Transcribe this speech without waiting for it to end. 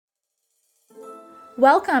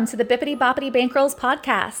Welcome to the Bippity Boppity Bankrolls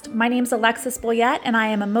podcast. My name is Alexis Boyette, and I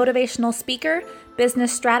am a motivational speaker,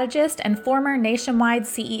 business strategist, and former nationwide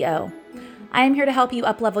CEO. I am here to help you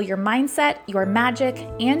uplevel your mindset, your magic,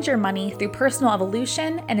 and your money through personal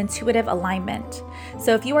evolution and intuitive alignment.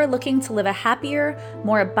 So if you are looking to live a happier,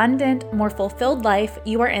 more abundant, more fulfilled life,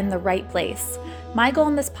 you are in the right place. My goal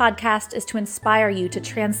in this podcast is to inspire you to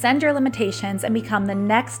transcend your limitations and become the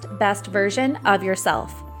next best version of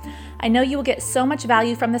yourself. I know you will get so much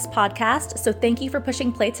value from this podcast, so thank you for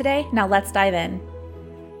pushing play today. Now let's dive in.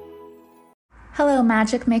 Hello,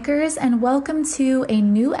 magic makers, and welcome to a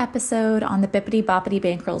new episode on the Bippity Boppity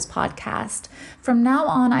Bankrolls podcast. From now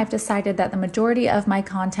on, I've decided that the majority of my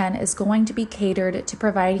content is going to be catered to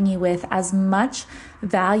providing you with as much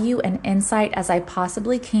value and insight as I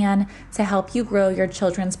possibly can to help you grow your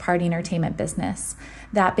children's party entertainment business.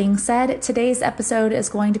 That being said, today's episode is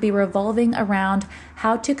going to be revolving around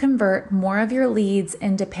how to convert more of your leads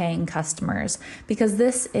into paying customers, because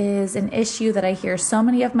this is an issue that I hear so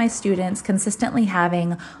many of my students consistently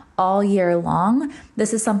having all year long.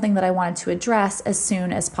 This is something that I wanted to address as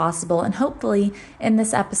soon as possible. And hopefully in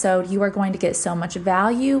this episode, you are going to get so much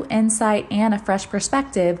value, insight, and a fresh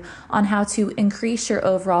perspective on how to increase your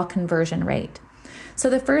overall conversion rate. So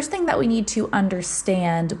the first thing that we need to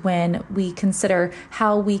understand when we consider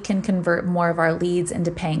how we can convert more of our leads into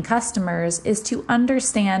paying customers is to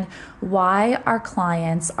understand why our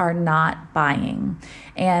clients are not buying.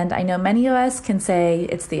 And I know many of us can say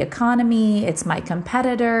it's the economy, it's my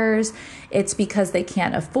competitors, it's because they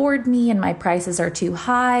can't afford me and my prices are too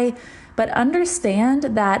high. But understand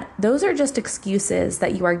that those are just excuses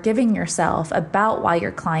that you are giving yourself about why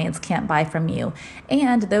your clients can't buy from you.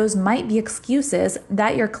 And those might be excuses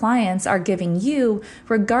that your clients are giving you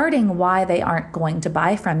regarding why they aren't going to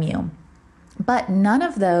buy from you. But none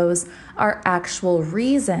of those are actual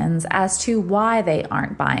reasons as to why they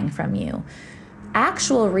aren't buying from you.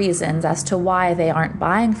 Actual reasons as to why they aren't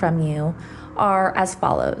buying from you are as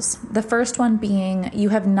follows. The first one being you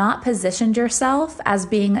have not positioned yourself as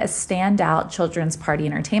being a standout children's party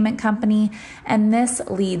entertainment company, and this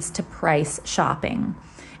leads to price shopping.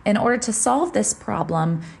 In order to solve this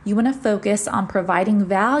problem, you want to focus on providing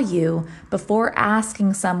value before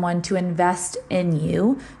asking someone to invest in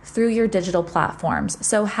you through your digital platforms.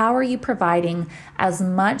 So how are you providing as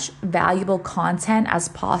much valuable content as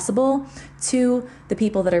possible to the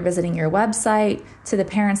people that are visiting your website, to the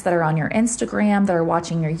parents that are on your Instagram, that are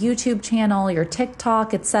watching your YouTube channel, your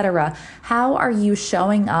TikTok, etc.? How are you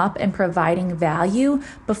showing up and providing value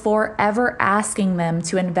before ever asking them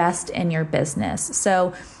to invest in your business?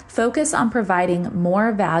 So focus on providing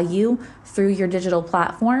more value through your digital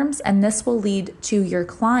platforms, and this will lead to your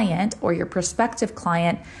client or your prospective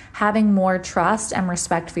client having more trust and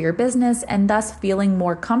respect for your business, and thus feeling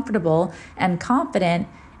more comfortable and confident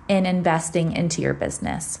in investing into your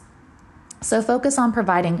business. So focus on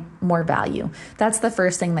providing more value. That's the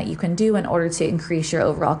first thing that you can do in order to increase your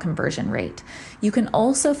overall conversion rate. You can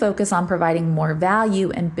also focus on providing more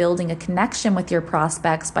value and building a connection with your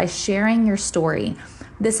prospects by sharing your story.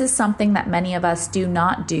 This is something that many of us do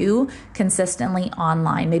not do consistently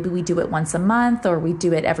online. Maybe we do it once a month or we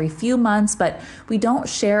do it every few months, but we don't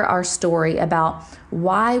share our story about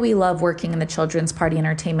why we love working in the children's party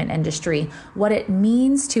entertainment industry, what it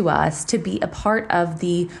means to us to be a part of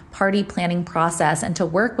the party planning process and to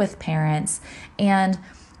work with parents, and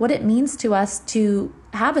what it means to us to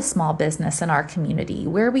have a small business in our community,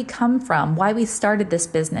 where we come from, why we started this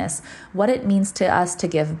business, what it means to us to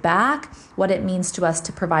give back, what it means to us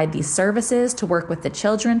to provide these services, to work with the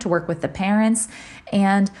children, to work with the parents,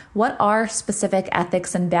 and what our specific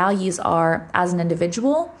ethics and values are as an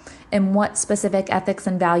individual, and what specific ethics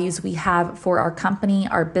and values we have for our company,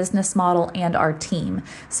 our business model, and our team.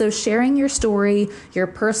 So sharing your story, your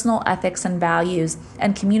personal ethics and values,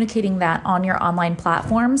 and communicating that on your online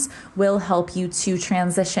platforms will help you to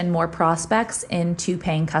transition more prospects into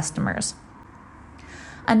paying customers.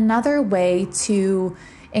 Another way to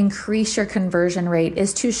increase your conversion rate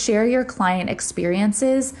is to share your client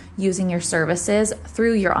experiences using your services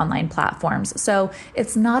through your online platforms. So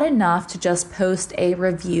it's not enough to just post a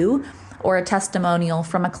review or a testimonial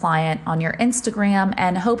from a client on your Instagram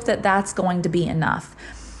and hope that that's going to be enough.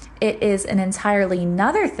 It is an entirely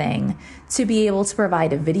another thing to be able to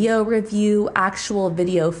provide a video review, actual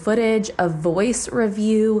video footage, a voice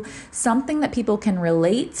review, something that people can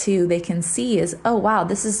relate to. They can see is, oh, wow,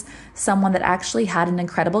 this is someone that actually had an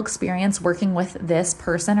incredible experience working with this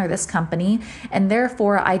person or this company, and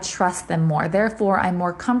therefore I trust them more. Therefore, I'm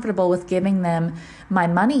more comfortable with giving them my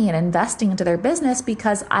money and investing into their business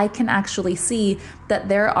because I can actually see that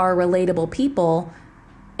there are relatable people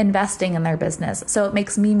investing in their business. So it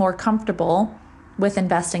makes me more comfortable with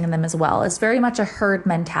investing in them as well. It's very much a herd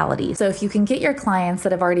mentality. So if you can get your clients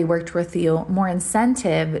that have already worked with you more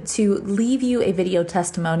incentive to leave you a video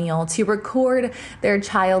testimonial, to record their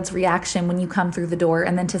child's reaction when you come through the door,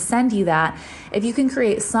 and then to send you that, if you can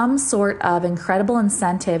create some sort of incredible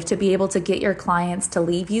incentive to be able to get your clients to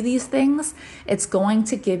leave you these things, it's going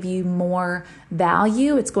to give you more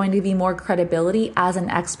value. It's going to give you more credibility as an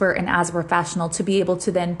expert and as a professional to be able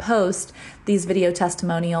to then post these video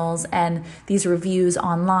testimonials and these reviews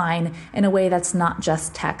online in a way that's not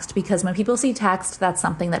just text. Because when people see text, that's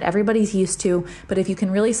something that everybody's used to. But if you can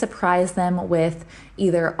really surprise them with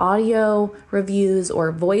either audio reviews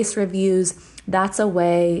or voice reviews, that's a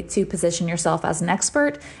way to position yourself as an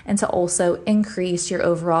expert and to also increase your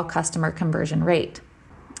overall customer conversion rate.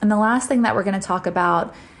 And the last thing that we're going to talk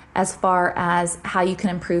about as far as how you can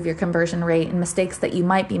improve your conversion rate and mistakes that you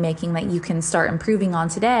might be making that you can start improving on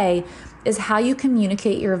today is how you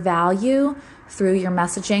communicate your value through your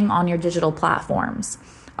messaging on your digital platforms.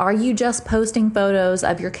 Are you just posting photos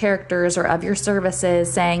of your characters or of your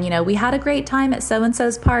services saying, we had a great time at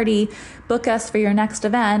so-and-so's party, book us for your next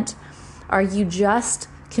event? Are you just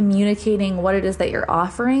communicating what it is that you're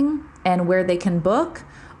offering and where they can book?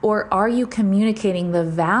 Or are you communicating the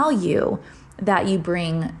value that you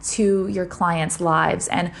bring to your clients' lives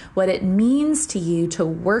and what it means to you to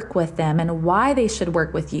work with them and why they should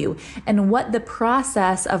work with you and what the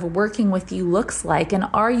process of working with you looks like? And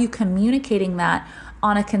are you communicating that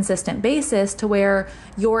on a consistent basis to where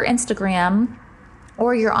your Instagram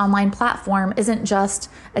or your online platform isn't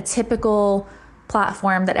just a typical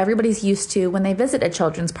platform that everybody's used to when they visit a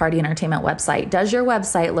children's party entertainment website? Does your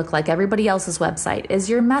website look like everybody else's website? Is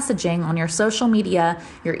your messaging on your social media,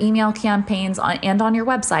 your email campaigns, and on your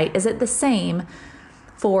website, is it the same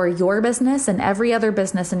for your business and every other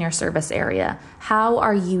business in your service area? How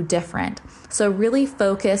are you different? So really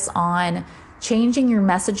focus on changing your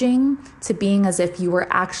messaging to being as if you were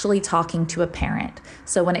actually talking to a parent.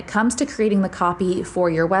 So when it comes to creating the copy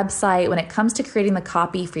for your website, when it comes to creating the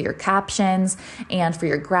copy for your captions and for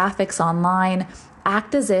your graphics online,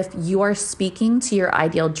 act as if you are speaking to your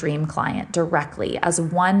ideal dream client directly as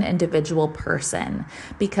one individual person,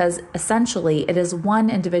 because essentially it is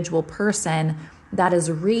one individual person that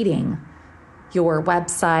is reading your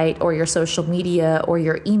website or your social media or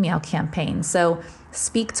your email campaign. So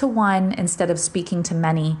speak to one instead of speaking to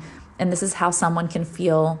many. And this is how someone can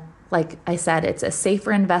feel, like I said, it's a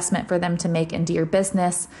safer investment for them to make into your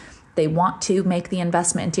business. They want to make the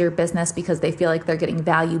investment into your business because they feel like they're getting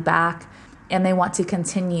value back. And they want to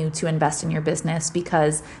continue to invest in your business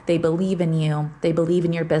because they believe in you, they believe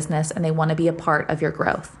in your business, and they want to be a part of your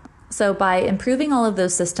growth. So by improving all of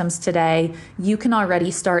those systems today, you can already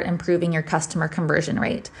start improving your customer conversion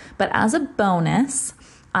rate. But as a bonus,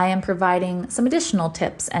 I am providing some additional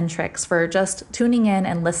tips and tricks for just tuning in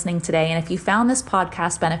and listening today. And if you found this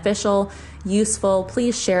podcast beneficial, useful,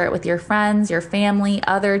 please share it with your friends, your family,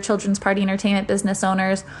 other children's party entertainment business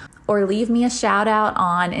owners, or leave me a shout out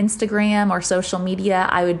on Instagram or social media.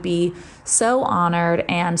 I would be so honored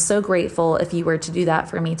and so grateful if you were to do that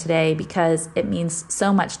for me today, because it means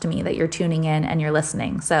so much to me that you're tuning in and you're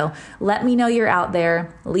listening. So let me know you're out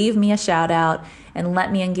there, leave me a shout out, and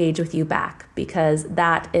let me engage with you back, because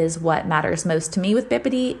that is what matters most to me with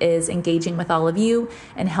Bippity, is engaging with all of you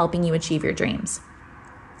and helping you achieve your dreams.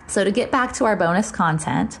 So to get back to our bonus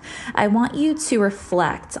content, I want you to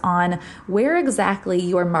reflect on where exactly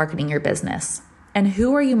you are marketing your business and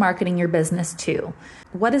who are you marketing your business to?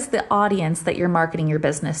 What is the audience that you're marketing your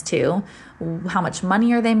business to? How much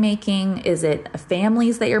money are they making? Is it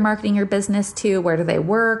families that you're marketing your business to? Where do they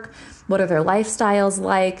work? What are their lifestyles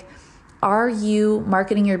like? Are you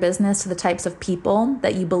marketing your business to the types of people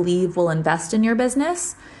that you believe will invest in your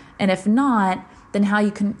business? And if not, then how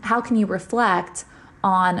can you reflect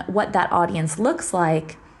on what that audience looks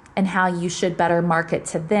like and how you should better market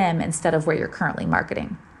to them instead of where you're currently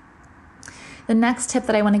marketing? The next tip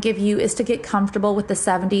that I want to give you is to get comfortable with the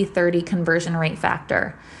 70-30 conversion rate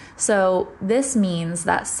factor. So this means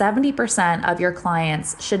that 70% of your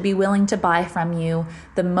clients should be willing to buy from you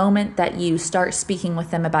the moment that you start speaking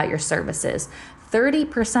with them about your services.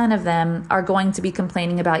 30% of them are going to be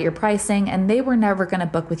complaining about your pricing, and they were never going to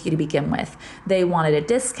book with you to begin with. They wanted a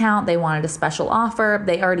discount, they wanted a special offer,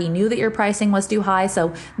 they already knew that your pricing was too high,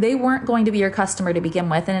 so they weren't going to be your customer to begin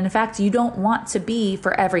with. And in fact, you don't want to be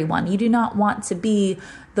for everyone. You do not want to be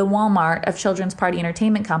the Walmart of children's party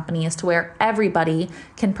entertainment companies to where everybody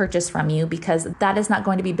can purchase from you, because that is not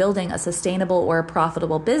going to be building a sustainable or a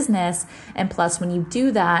profitable business. And plus, when you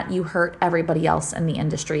do that, you hurt everybody else in the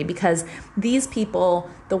industry, because these people,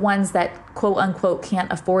 the ones that quote unquote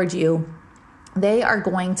can't afford you, they are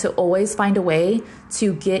going to always find a way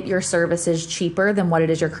to get your services cheaper than what it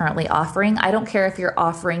is you're currently offering. I don't care if you're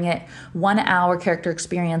offering it 1 hour character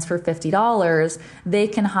experience for $50. They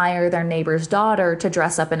can hire their neighbor's daughter to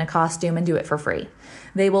dress up in a costume and do it for free.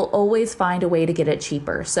 They will always find a way to get it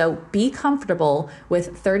cheaper. So be comfortable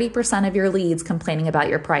with 30% of your leads complaining about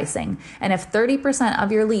your pricing. And if 30% of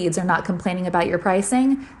your leads are not complaining about your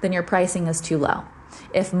pricing, then your pricing is too low.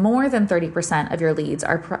 If more than 30% of your leads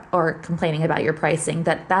are complaining about your pricing,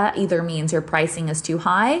 that either means your pricing is too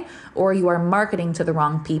high or you are marketing to the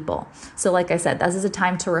wrong people. So like I said, this is a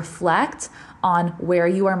time to reflect on where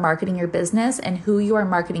you are marketing your business and who you are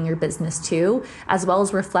marketing your business to, as well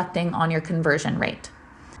as reflecting on your conversion rate.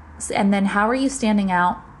 And then how are you standing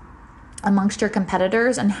out amongst your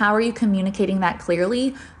competitors, and how are you communicating that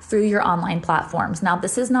clearly through your online platforms? Now,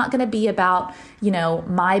 this is not going to be about,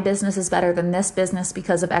 my business is better than this business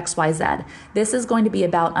because of XYZ. This is going to be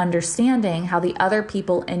about understanding how the other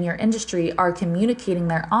people in your industry are communicating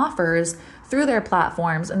their offers through their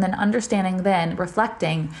platforms, and then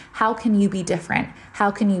reflecting, how can you be different?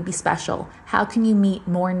 How can you be special? How can you meet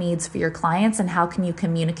more needs for your clients? And how can you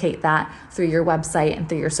communicate that through your website and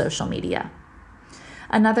through your social media?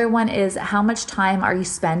 Another one is, how much time are you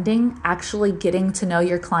spending actually getting to know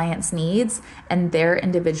your clients' needs and their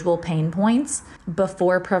individual pain points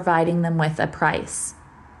before providing them with a price?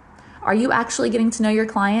 Are you actually getting to know your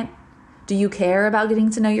client? Do you care about getting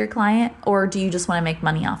to know your client, or do you just want to make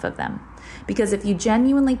money off of them? Because if you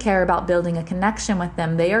genuinely care about building a connection with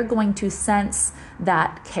them, they are going to sense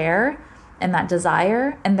that care and that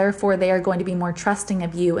desire, and therefore they are going to be more trusting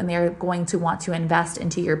of you, and they are going to want to invest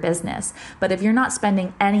into your business. But if you're not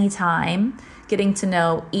spending any time getting to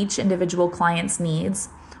know each individual client's needs,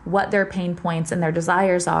 what their pain points and their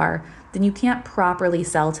desires are, then you can't properly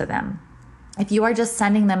sell to them. If you are just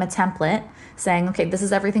sending them a template saying, okay, this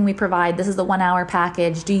is everything we provide, this is the 1 hour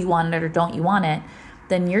package, do you want it or don't you want it?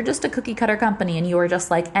 Then you're just a cookie cutter company, and you are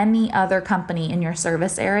just like any other company in your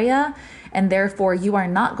service area. And therefore you are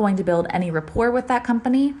not going to build any rapport with that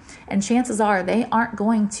company. And chances are they aren't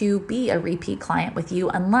going to be a repeat client with you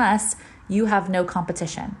unless you have no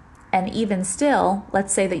competition. And even still,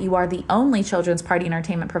 let's say that you are the only children's party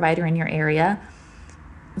entertainment provider in your area.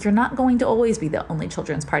 You're not going to always be the only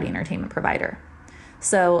children's party entertainment provider.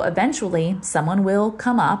 So eventually someone will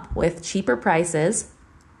come up with cheaper prices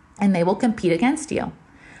and they will compete against you.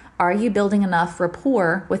 Are you building enough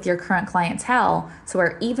rapport with your current clientele so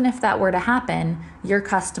where even if that were to happen, your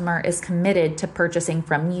customer is committed to purchasing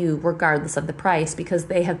from you regardless of the price, because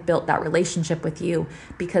they have built that relationship with you,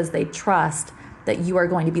 because they trust that you are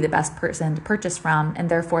going to be the best person to purchase from, and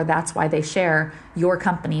therefore that's why they share your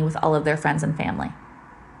company with all of their friends and family.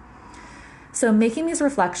 So making these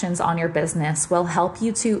reflections on your business will help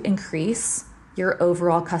you to increase your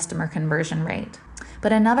overall customer conversion rate.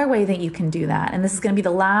 But another way that you can do that, and this is going to be the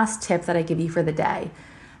last tip that I give you for the day,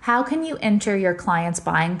 how can you enter your client's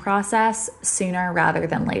buying process sooner rather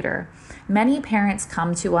than later? Many parents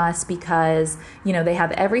come to us because, they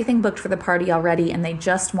have everything booked for the party already and they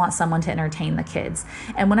just want someone to entertain the kids.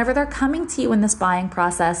 And whenever they're coming to you in this buying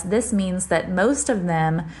process, this means that most of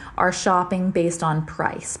them are shopping based on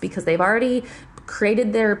price, because they've already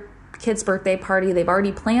created their kid's birthday party, they've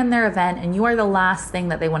already planned their event, and you are the last thing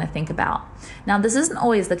that they want to think about. Now, this isn't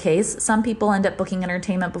always the case. Some people end up booking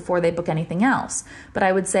entertainment before they book anything else. But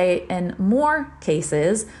I would say in more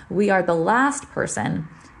cases, we are the last person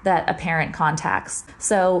that a parent contacts.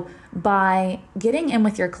 So by getting in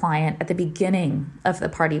with your client at the beginning of the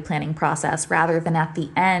party planning process rather than at the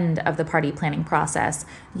end of the party planning process,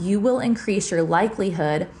 you will increase your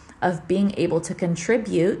likelihood of being able to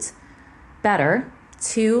contribute better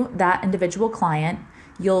to that individual client.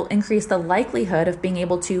 You'll increase the likelihood of being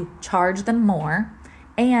able to charge them more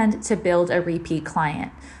and to build a repeat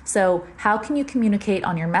client. So how can you communicate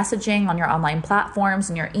on your messaging, on your online platforms,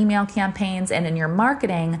 in your email campaigns, and in your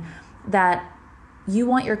marketing that you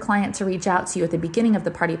want your client to reach out to you at the beginning of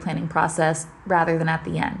the party planning process rather than at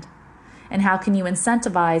the end? And how can you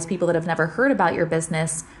incentivize people that have never heard about your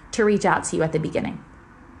business to reach out to you at the beginning?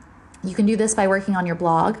 You can do this by working on your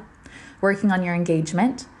blog, working on your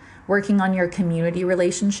engagement, working on your community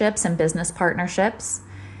relationships and business partnerships,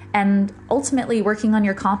 and ultimately working on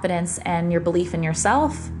your confidence and your belief in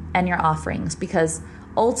yourself and your offerings, because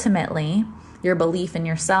ultimately your belief in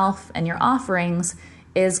yourself and your offerings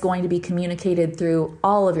is going to be communicated through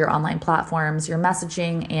all of your online platforms, your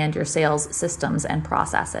messaging, and your sales systems and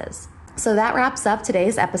processes. So that wraps up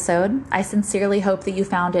today's episode. I sincerely hope that you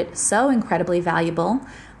found it so incredibly valuable.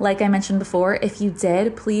 Like I mentioned before, if you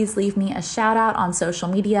did, please leave me a shout out on social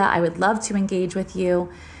media. I would love to engage with you.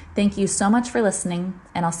 Thank you so much for listening,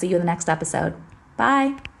 and I'll see you in the next episode.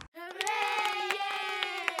 Bye.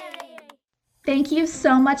 Thank you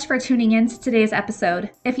so much for tuning in to today's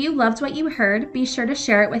episode. If you loved what you heard, be sure to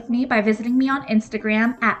share it with me by visiting me on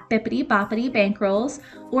Instagram at bippity-boppity-bankrolls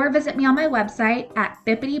or visit me on my website at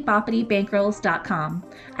bippity-boppity-bankrolls.com.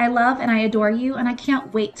 I love and I adore you, and I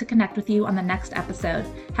can't wait to connect with you on the next episode.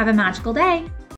 Have a magical day.